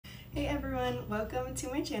Hey everyone, welcome to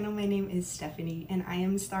my channel. My name is Stephanie and I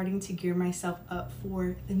am starting to gear myself up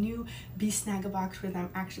for the new Beast Snaggas box, which I'm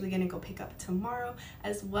actually going to go pick up tomorrow,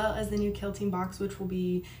 as well as the new Kill Team box, which will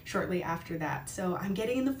be shortly after that. So I'm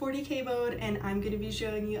getting in the 40k mode and I'm going to be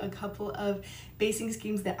showing you a couple of basing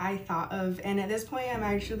schemes that I thought of, and at this point I'm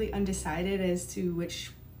actually undecided as to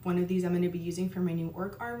which one of these I'm going to be using for my new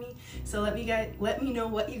orc army. So let me know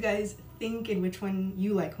what you guys think and which one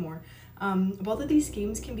you like more. Both of these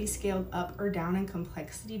schemes can be scaled up or down in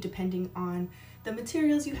complexity depending on the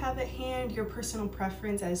materials you have at hand, your personal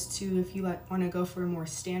preference as to if you want to go for a more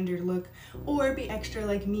standard look or be extra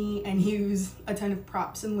like me and use a ton of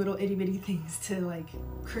props and little itty bitty things to like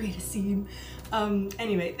create a scene.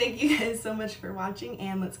 Anyway, thank you guys so much for watching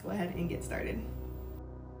and let's go ahead and get started.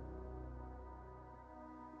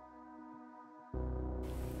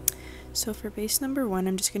 So for base number one,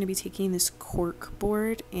 I'm just going to be taking this cork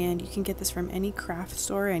board, and you can get this from any craft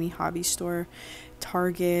store, any hobby store,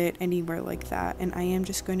 Target, anywhere like that. And I am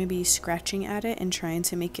just going to be scratching at it and trying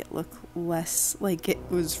to make it look less like it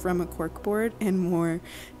was from a cork board and more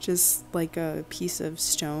just like a piece of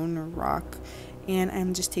stone or rock. And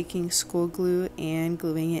I'm just taking school glue and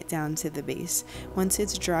gluing it down to the base. Once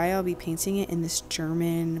it's dry, I'll be painting it in this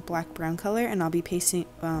German black brown color, and I'll be painting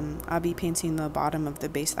the bottom of the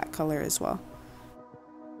base that color as well.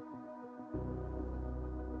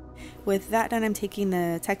 With that done, I'm taking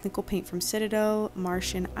the technical paint from Citadel,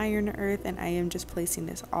 Martian Iron Earth, and I am just placing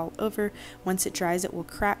this all over. Once it dries, it will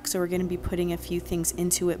crack, so we're going to be putting a few things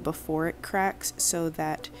into it before it cracks so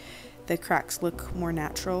that the cracks look more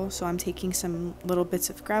natural. So I'm taking some little bits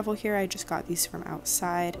of gravel here. I just got these from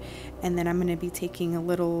outside, and then I'm going to be taking a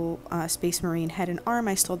little Space Marine head and arm.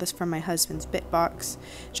 I stole this from my husband's bit box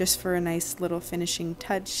just for a nice little finishing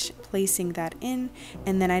touch, placing that in.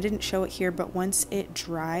 And then I didn't show it here, but once it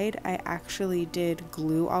dried, I actually did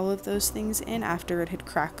glue all of those things in after it had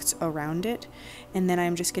cracked around it. And then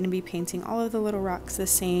I'm just going to be painting all of the little rocks the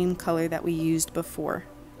same color that we used before.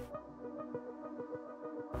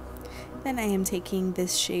 Then I am taking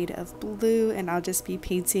this shade of blue and I'll just be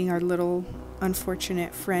painting our little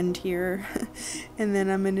unfortunate friend here. And then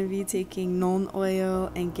I'm going to be taking Nuln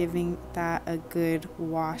oil and giving that a good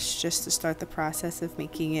wash just to start the process of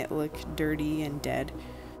making it look dirty and dead.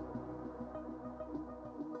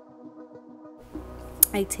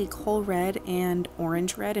 I take whole red and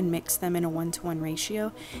orange red and mix them in a 1-to-1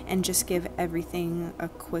 ratio and just give everything a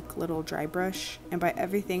quick little dry brush. And by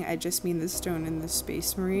everything, I just mean the stone and the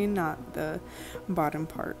Space Marine, not the bottom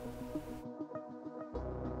part.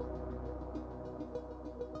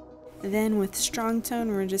 Then with strong tone,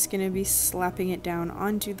 we're just going to be slapping it down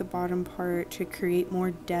onto the bottom part to create more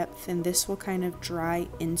depth, and this will kind of dry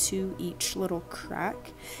into each little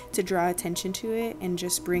crack to draw attention to it and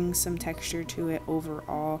just bring some texture to it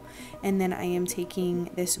overall. And then I am taking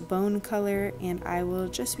this bone color and I will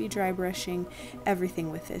just be dry brushing everything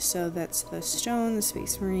with this. So that's the stone, the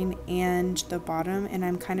Space Marine, and the bottom, and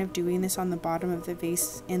I'm kind of doing this on the bottom of the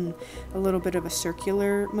vase in a little bit of a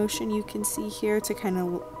circular motion you can see here to kind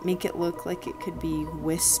of make it look like it could be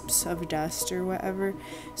wisps of dust or whatever.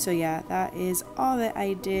 So yeah, that is all that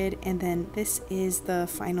I did, and then this is the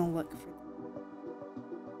final look for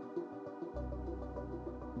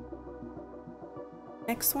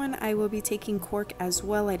next one. I will be taking cork as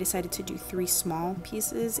well. I decided to do 3 small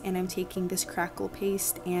pieces, and I'm taking this crackle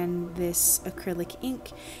paste and this acrylic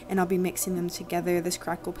ink, and I'll be mixing them together. This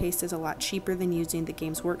crackle paste is a lot cheaper than using the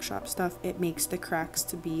Games Workshop stuff. It makes the cracks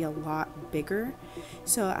to be a lot bigger.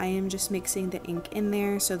 So I am just mixing the ink in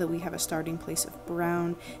there so that we have a starting place of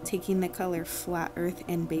brown, taking the color Flat Earth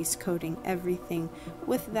and base coating everything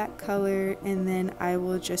with that color, and then I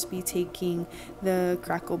will just be taking the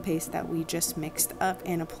crackle paste that we just mixed up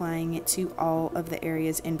and applying it to all of the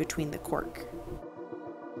areas in between the cork.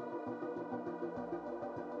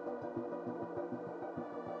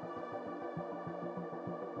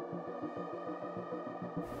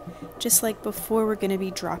 Just like before, we're going to be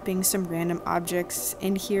dropping some random objects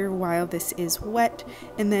in here while this is wet,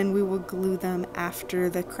 and then we will glue them after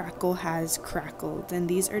the crackle has crackled. And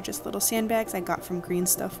these are just little sandbags I got from Green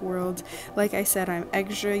Stuff World. Like I said, I'm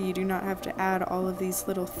extra. You do not have to add all of these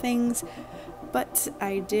little things, but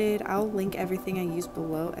I did. I'll link everything I used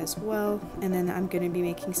below as well. And then I'm going to be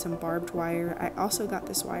making some barbed wire. I also got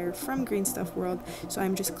this wire from Green Stuff World, so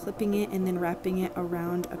I'm just clipping it and then wrapping it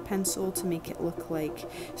around a pencil to make it look like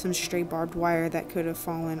some stray barbed wire that could have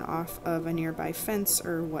fallen off of a nearby fence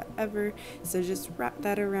or whatever. So just wrap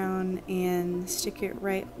that around and stick it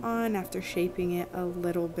right on after shaping it a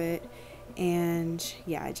little bit, and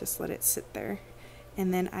yeah, I just let it sit there.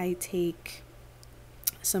 And then I take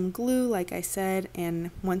some glue, like I said,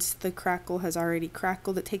 and once the crackle has already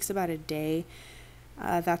crackled, it takes about a day.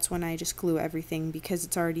 That's when I just glue everything because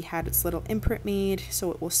it's already had its little imprint made, so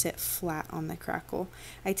it will sit flat on the crackle.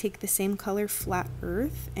 I take the same color flat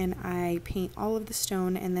earth and I paint all of the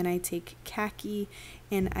stone, and then I take khaki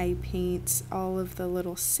and I paint all of the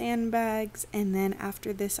little sandbags, and then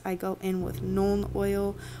after this I go in with Nuln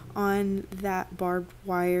Oil on that barbed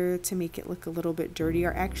wire to make it look a little bit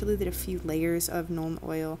dirtier. I actually did a few layers of Nuln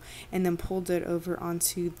Oil and then pulled it over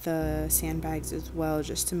onto the sandbags as well,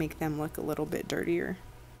 just to make them look a little bit dirtier.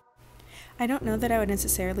 I don't know that I would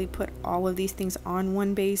necessarily put all of these things on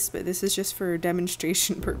one base, but this is just for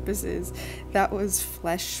demonstration purposes. That was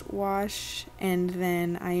flesh wash, and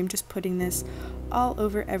then I am just putting this all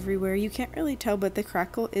over everywhere. You can't really tell, but the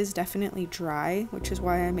crackle is definitely dry, which is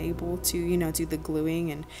why I'm able to, do the gluing,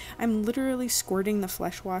 and I'm literally squirting the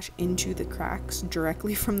flesh wash into the cracks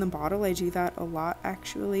directly from the bottle. I do that a lot,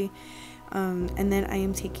 actually. And then I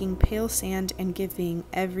am taking pale sand and giving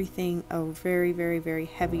everything a very, very, very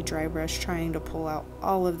heavy dry brush, trying to pull out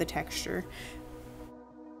all of the texture.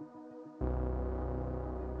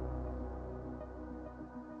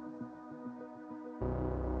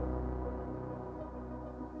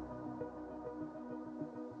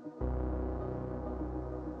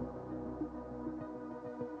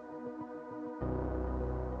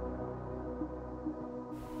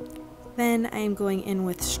 Then I am going in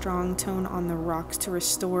with strong tone on the rocks to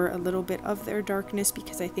restore a little bit of their darkness,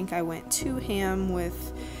 because I think I went too ham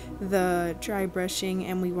with the dry brushing,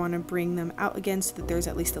 and we want to bring them out again so that there's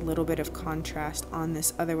at least a little bit of contrast on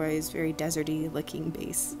this otherwise very deserty looking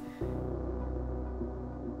base.